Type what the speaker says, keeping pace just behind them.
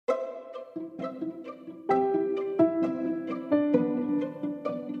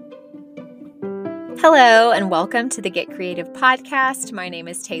Hello, and welcome to the Get Creative podcast. My name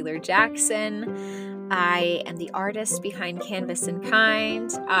is Taylor Jackson. I am the artist behind Canvas and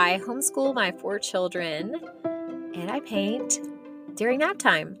Kind. I homeschool my 4 children, and I paint during nap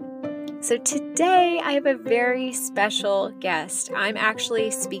time. So today I have a very special guest. I'm actually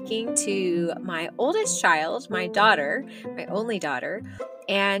speaking to my oldest child, my daughter, my only daughter,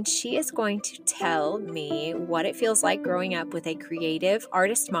 and she is going to tell me what it feels like growing up with a creative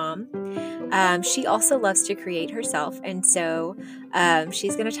artist mom. She also loves to create herself, and so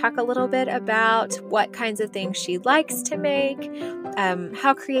she's going to talk a little bit about what kinds of things she likes to make,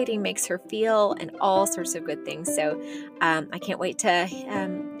 how creating makes her feel, and all sorts of good things. So I can't wait to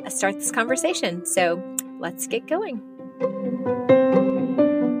start this conversation. So let's get going.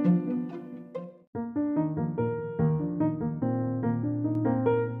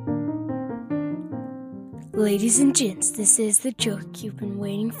 Ladies and gents, this is the joke you've been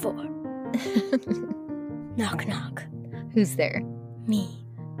waiting for. Knock, knock. Who's there? Me.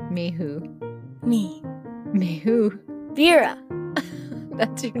 Me who? Me. Me who? Vera.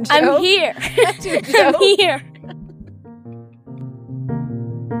 That's your joke? I'm here. That's your joke? I'm here.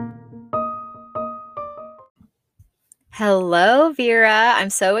 Hello, Vera. I'm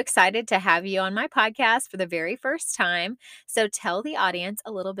so excited to have you on my podcast for the very first time. So tell the audience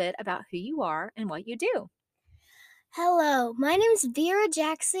a little bit about who you are and what you do. Hello, my name is Vera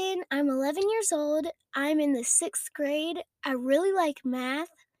Jackson. I'm 11 years old. I'm in the 6th grade. I really like math,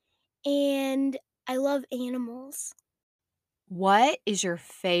 and I love animals. What is your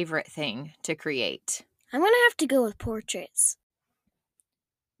favorite thing to create? I'm going to have to go with portraits.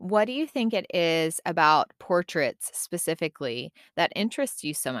 What do you think it is about portraits specifically that interests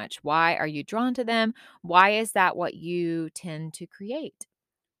you so much? Why are you drawn to them? Why is that what you tend to create?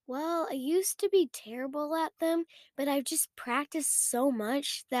 Well, I used to be terrible at them, but I've just practiced so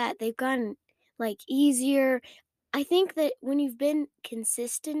much that they've gotten, easier. I think that when you've been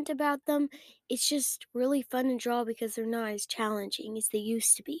consistent about them, it's just really fun to draw because they're not as challenging as they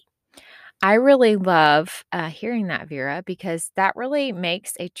used to be. I really love hearing that, Vera, because that really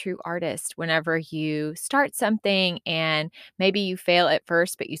makes a true artist whenever you start something and maybe you fail at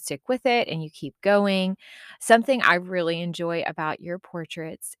first, but you stick with it and you keep going. Something I really enjoy about your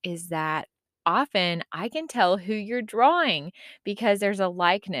portraits is that often I can tell who you're drawing because there's a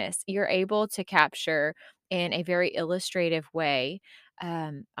likeness. You're able to capture in a very illustrative way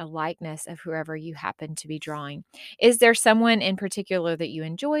a likeness of whoever you happen to be drawing. Is there someone in particular that you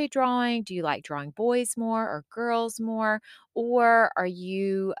enjoy drawing? Do you like drawing boys more or girls more? Or are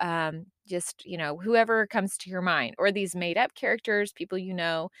you just, whoever comes to your mind, or these made up characters, people you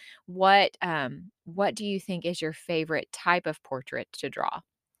know? What do you think is your favorite type of portrait to draw?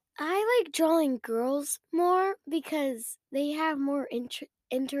 I like drawing girls more because they have more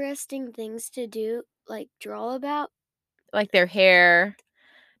interesting things to do, like draw about. Like their hair?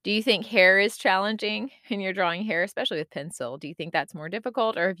 Do you think hair is challenging when you're drawing hair, especially with pencil? Do you think that's more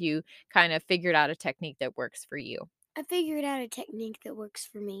difficult, or have you kind of figured out a technique that works for you? I figured out a technique that works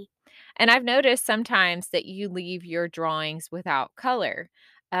for me. And I've noticed sometimes that you leave your drawings without color.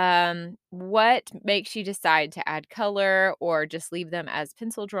 What makes you decide to add color or just leave them as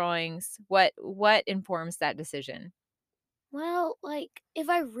pencil drawings? What informs that decision? Well, if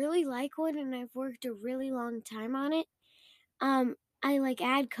I really like one and I've worked a really long time on it, I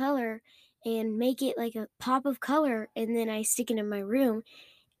add color and make it like a pop of color, and then I stick it in my room.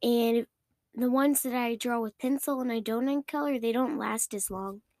 And the ones that I draw with pencil and I don't add color, they don't last as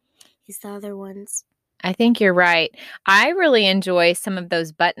long as the other ones. I think you're right. I really enjoy some of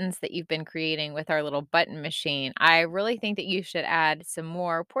those buttons that you've been creating with our little button machine. I really think that you should add some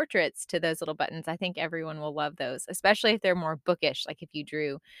more portraits to those little buttons. I think everyone will love those, especially if they're more bookish, like if you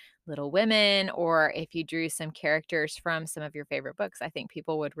drew Little Women or if you drew some characters from some of your favorite books. I think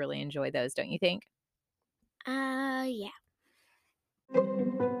people would really enjoy those, don't you think? Yeah.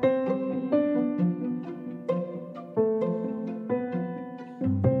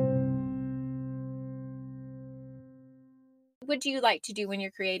 What do you like to do when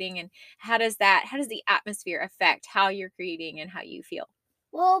you're creating, and how does the atmosphere affect how you're creating and how you feel?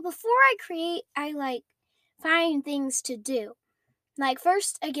 Well, before I create, I find things to do.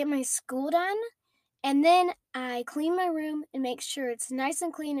 First, I get my school done, and then I clean my room and make sure it's nice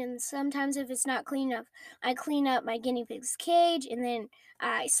and clean. And sometimes, if it's not clean enough, I clean up my guinea pig's cage, and then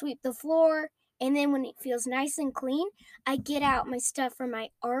I sweep the floor. And then, when it feels nice and clean, I get out my stuff from my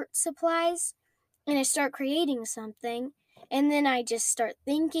art supplies and I start creating something. And then I just start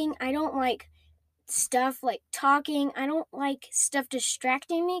thinking. I don't stuff like talking. I don't like stuff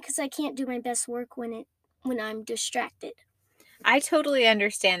distracting me because I can't do my best work when I'm distracted. I totally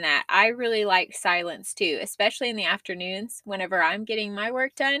understand that. I really like silence too, especially in the afternoons whenever I'm getting my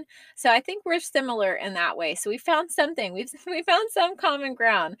work done. So I think we're similar in that way. So we found something. We found some common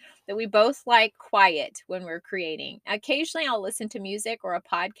ground that we both like quiet when we're creating. Occasionally I'll listen to music or a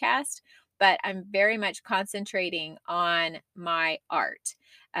podcast, but I'm very much concentrating on my art.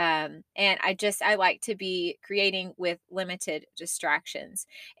 And I like to be creating with limited distractions.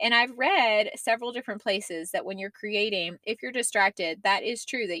 And I've read several different places that when you're creating, if you're distracted, that is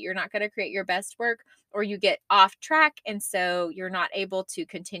true that you're not going to create your best work, or you get off track. And so you're not able to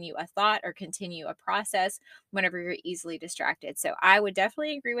continue a thought or continue a process whenever you're easily distracted. So I would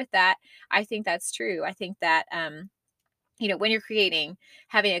definitely agree with that. I think that's true. I think that, when you're creating,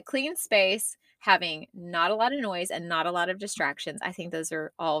 having a clean space, having not a lot of noise and not a lot of distractions, I think those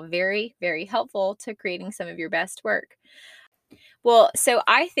are all very, very helpful to creating some of your best work. Well, so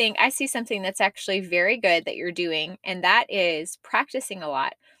I think I see something that's actually very good that you're doing, and that is practicing a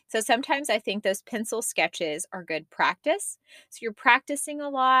lot. So sometimes I think those pencil sketches are good practice. So you're practicing a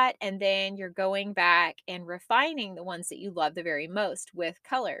lot, and then you're going back and refining the ones that you love the very most with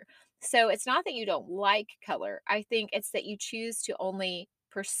color. So it's not that you don't like color. I think it's that you choose to only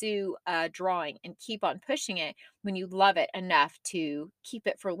pursue a drawing and keep on pushing it when you love it enough to keep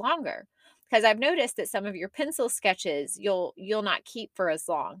it for longer. Because I've noticed that some of your pencil sketches you'll not keep for as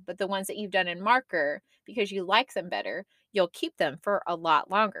long, but the ones that you've done in marker, because you like them better, you'll keep them for a lot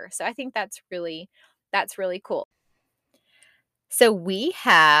longer. So I think that's really cool. So we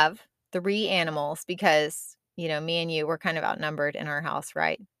have 3 animals because, me and you were kind of outnumbered in our house,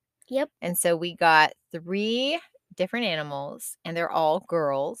 right? Yep. And so we got 3 different animals, and they're all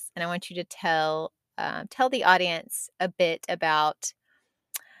girls. And I want you to tell the audience a bit about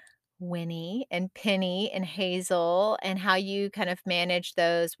Winnie and Penny and Hazel, and how you kind of manage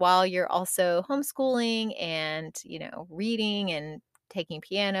those while you're also homeschooling and, reading and taking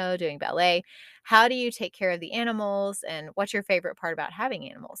piano, doing ballet. How do you take care of the animals, and what's your favorite part about having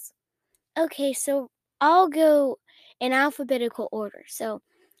animals? Okay, so I'll go in alphabetical order. So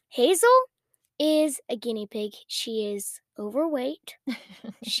Hazel is a guinea pig. She is overweight.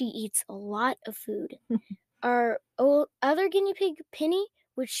 She eats a lot of food. Our other guinea pig, Penny,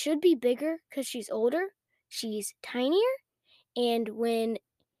 which should be bigger because she's older, she's tinier. And when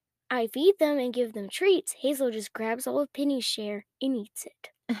I feed them and give them treats, Hazel just grabs all of Penny's share and eats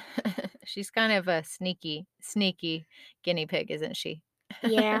it. She's kind of a sneaky guinea pig, isn't she?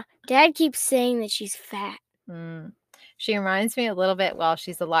 Yeah, Dad keeps saying that she's fat. Mm. She reminds me a little bit, well,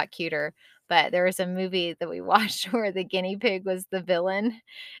 she's a lot cuter, but there was a movie that we watched where the guinea pig was the villain.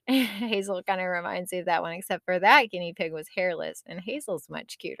 Hazel kind of reminds me of that one, except for that guinea pig was hairless, and Hazel's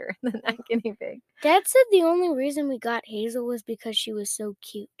much cuter than that guinea pig. Dad said the only reason we got Hazel was because she was so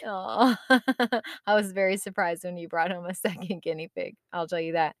cute. Oh, I was very surprised when you brought home a second guinea pig. I'll tell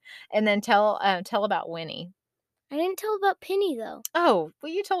you that. And then tell about Winnie. I didn't tell about Penny though. Oh,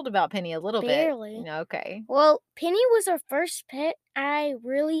 well, you told about Penny a little bit. Barely. Okay. Well, Penny was our first pet. I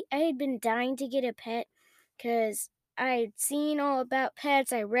had been dying to get a pet because I'd seen all about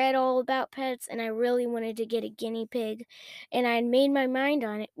pets, I read all about pets, and I really wanted to get a guinea pig. And I'd made my mind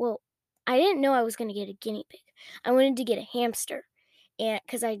on it. Well, I didn't know I was going to get a guinea pig. I wanted to get a hamster. And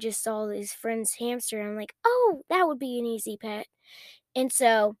because I just saw his friend's hamster, and I'm like, oh, that would be an easy pet. And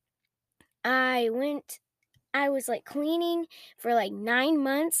so I went I was like cleaning for like 9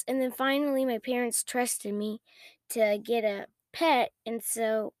 months, and then finally my parents trusted me to get a pet. And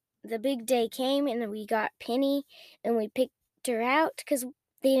so the big day came, and then we got Penny, and we picked her out because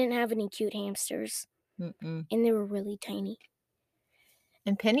they didn't have any cute hamsters, Mm-mm. and they were really tiny.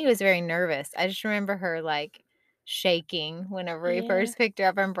 And Penny was very nervous. I just remember her, like, shaking whenever we Yeah. first picked her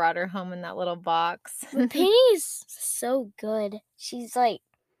up and brought her home in that little box. But Penny is so good.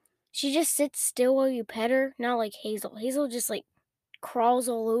 She just sits still while you pet her, not like Hazel. Hazel just like crawls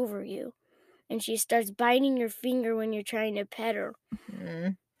all over you, and she starts biting your finger when you're trying to pet her.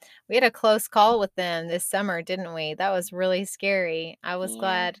 Mm. We had a close call with them this summer, didn't we? That was really scary. I was Yeah.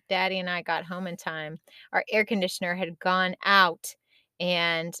 glad Daddy and I got home in time. Our air conditioner had gone out,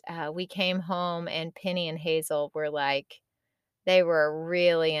 and we came home, and Penny and Hazel were like, they were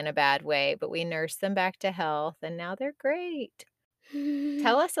really in a bad way, but we nursed them back to health, and now they're great.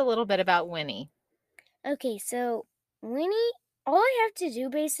 Tell us a little bit about Winnie. Okay, so Winnie, all I have to do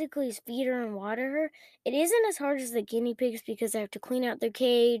basically is feed her and water her. It isn't as hard as the guinea pigs because I have to clean out their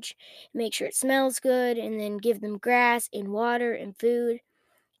cage, make sure it smells good, and then give them grass and water and food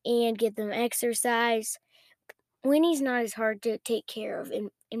and get them exercise. Winnie's not as hard to take care of,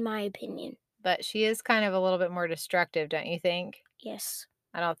 in my opinion. but she is kind of a little bit more destructive, don't you think? Yes.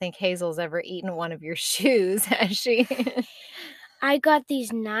 I don't think Hazel's ever eaten one of your shoes, has she? I got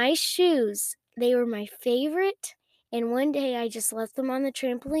these nice shoes. They were my favorite. And one day I just left them on the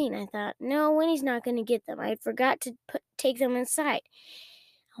trampoline. I thought, no, Winnie's not going to get them. I forgot to take them inside.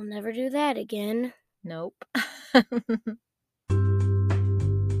 I'll never do that again. Nope.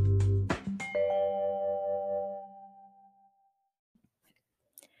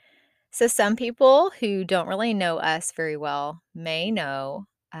 So some people who don't really know us very well may know,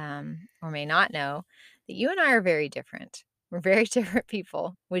 or may not know that you and I are very different. We're very different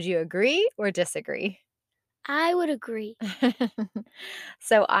people. Would you agree or disagree? I would agree.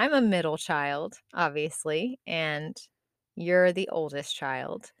 So I'm a middle child, obviously, and you're the oldest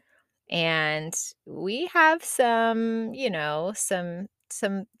child. And we have some,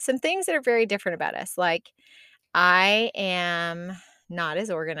 some things that are very different about us. Like I am not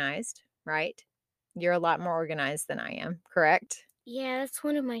as organized, right? You're a lot more organized than I am, correct? Yeah, that's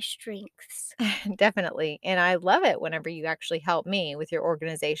one of my strengths. Definitely. And I love it whenever you actually help me with your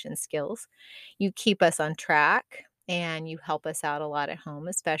organization skills. You keep us on track and you help us out a lot at home,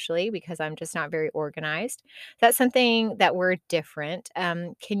 especially because I'm just not very organized. That's something that we're different.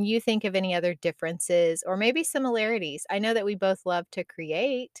 Can you think of any other differences or maybe similarities? I know that we both love to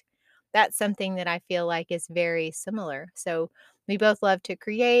create. That's something that I feel like is very similar. So we both love to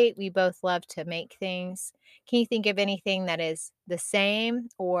create, we both love to make things. Can you think of anything that is the same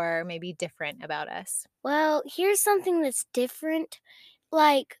or maybe different about us? Well, here's something that's different.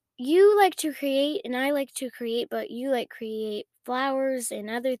 Like, you like to create and I like to create, but you like create flowers and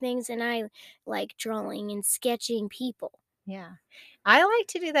other things, and I like drawing and sketching people. Yeah. I like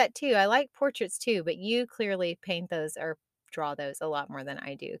to do that too. I like portraits too, but you clearly paint those or draw those a lot more than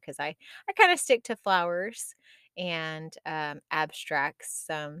I do because I kind of stick to flowers and abstracts.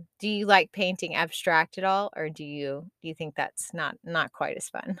 Do you like painting abstract at all, or do you think that's not quite as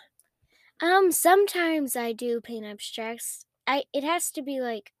fun? Sometimes I do paint abstracts. It has to be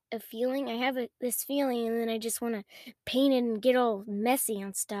like a feeling. I have this feeling, and then I just want to paint it and get all messy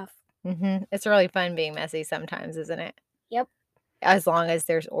and stuff. It's really fun being messy sometimes, isn't it? Yep, As long as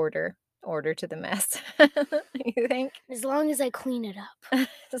there's order to the mess. You think? as long as I clean it up.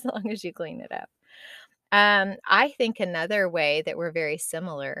 As long as you clean it up. I think another way that we're very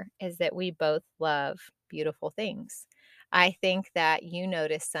similar is that we both love beautiful things. I think that you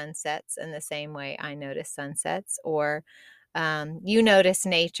notice sunsets in the same way I notice sunsets, or you notice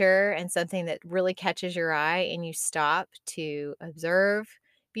nature and something that really catches your eye and you stop to observe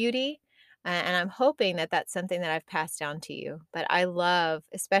beauty. And I'm hoping that that's something that I've passed down to you. But I love,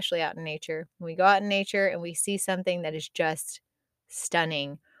 especially out in nature, when we go out in nature and we see something that is just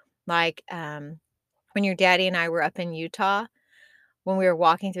stunning, like when your daddy and I were up in Utah, when we were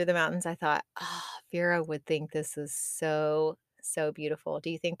walking through the mountains, I thought, oh, Vera would think this is so, so beautiful. Do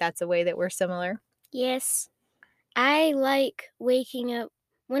you think that's a way that we're similar? Yes, I like waking up.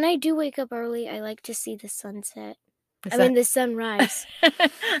 When I do wake up early, I like to see the sunset. The I sun mean, the sunrise.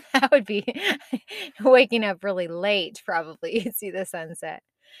 that would be waking up really late, probably, to see the sunset.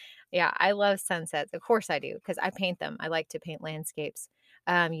 Yeah, I love sunsets. Of course I do, because I paint them. I like to paint landscapes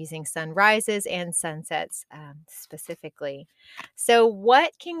using sunrises and sunsets specifically. So,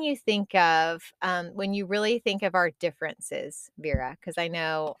 what can you think of when you really think of our differences, Vera? Because I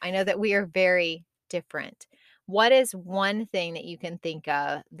know that we are very different. What is one thing that you can think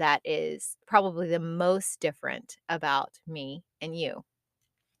of that is probably the most different about me and you?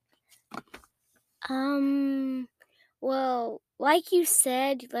 Um, well, like you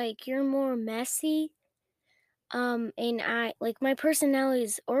said, like you're more messy. And I like my personality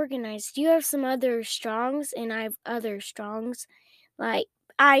is organized. You have some other strongs and I have other strongs. Like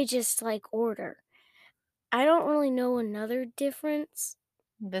I just like order. I don't really know another difference.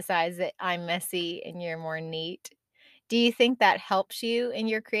 Besides that, I'm messy and you're more neat. Do you think that helps you in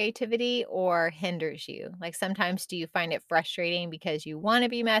your creativity or hinders you? Like sometimes do you find it frustrating because you want to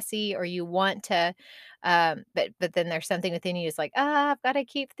be messy or you want to but then there's something within you is like, "Ah, I've got to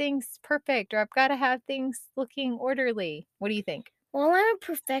keep things perfect or I've got to have things looking orderly." What do you think? Well, I'm a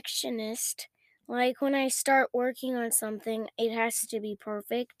perfectionist. Like when I start working on something, it has to be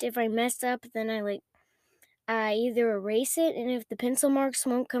perfect. If I mess up, then I either erase it, and if the pencil marks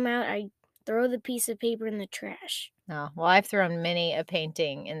won't come out, I throw the piece of paper in the trash. Oh, well, I've thrown many a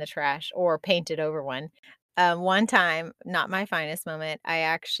painting in the trash or painted over one. One time, not my finest moment, I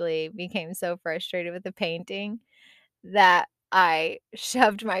actually became so frustrated with the painting that I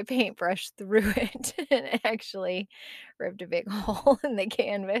shoved my paintbrush through it and it actually ripped a big hole in the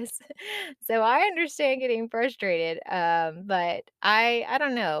canvas. So I understand getting frustrated, but I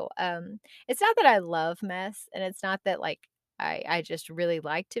don't know. It's not that I love mess, and it's not that like I just really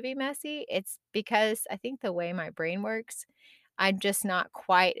like to be messy. It's because I think the way my brain works, I'm just not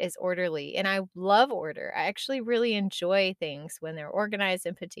quite as orderly, and I love order. I actually really enjoy things when they're organized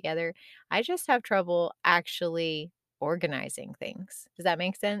and put together. I just have trouble actually organizing things. Does that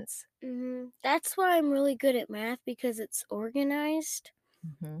make sense? That's why I'm really good at math because it's organized.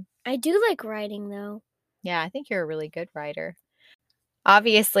 Mhm. I do like writing though. Yeah, I think you're a really good writer.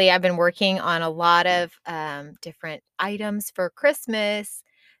 Obviously, I've been working on a lot of different items for Christmas.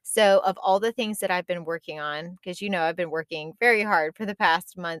 So, of all the things that I've been working on, because I've been working very hard for the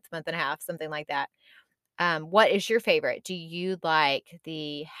past month, month and a half, something like that. What is your favorite? Do you like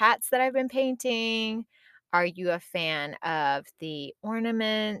the hats that I've been painting? Are you a fan of the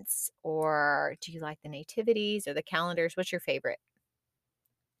ornaments, or do you like the nativities or the calendars? What's your favorite?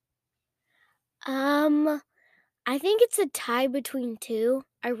 Um, I think it's a tie between two.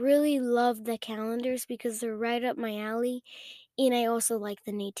 I really love the calendars because they're right up my alley, and I also like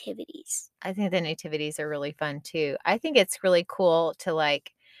the nativities. I think the nativities are really fun too. I think it's really cool to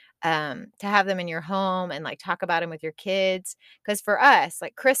to have them in your home and like talk about them with your kids. Because for us,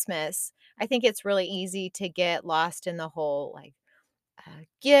 like Christmas, I think it's really easy to get lost in the whole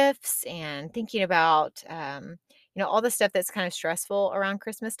gifts and thinking about all the stuff that's kind of stressful around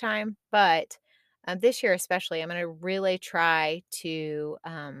Christmas time. But this year especially, I'm going to really try to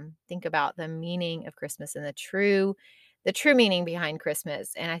think about the meaning of Christmas and the true meaning behind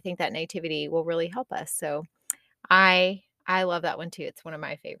Christmas. And I think that nativity will really help us. So I love that one too. It's one of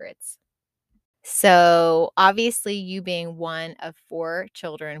my favorites. So, obviously, you being one of 4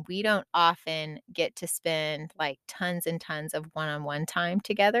 children, we don't often get to spend, like, tons and tons of one-on-one time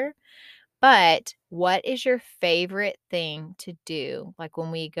together, but what is your favorite thing to do? Like,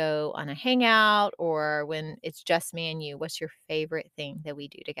 when we go on a hangout or when it's just me and you, what's your favorite thing that we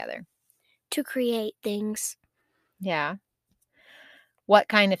do together? To create things. Yeah. What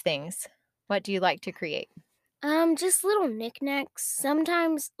kind of things? What do you like to create? Just little knickknacks.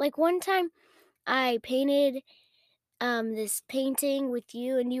 Sometimes, like one time, I painted this painting with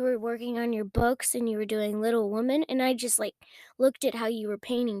you, and you were working on your books, and you were doing Little Woman, and I just like looked at how you were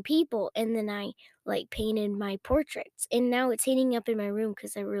painting people, and then I like painted my portraits, and now it's hanging up in my room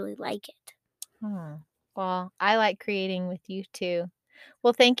because I really like it. Oh, well, I like creating with you too.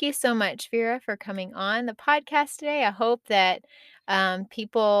 Well, thank you so much, Vera, for coming on the podcast today. I hope that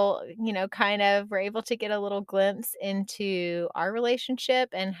people, kind of were able to get a little glimpse into our relationship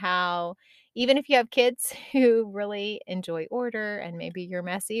and how, even if you have kids who really enjoy order and maybe you're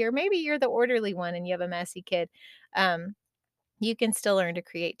messy, or maybe you're the orderly one and you have a messy kid, um, you can still learn to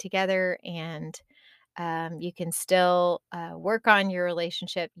create together, and you can still work on your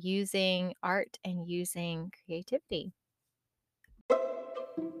relationship using art and using creativity.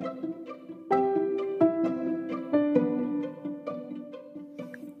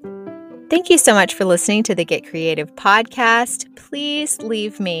 Thank you so much for listening to the Get Creative podcast. Please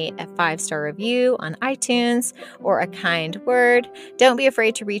leave me a 5-star review on iTunes or a kind word. Don't be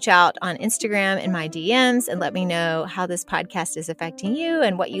afraid to reach out on Instagram in my DMs and let me know how this podcast is affecting you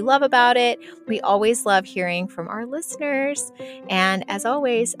and what you love about it. We always love hearing from our listeners. And as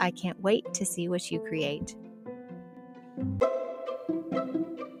always, I can't wait to see what you create.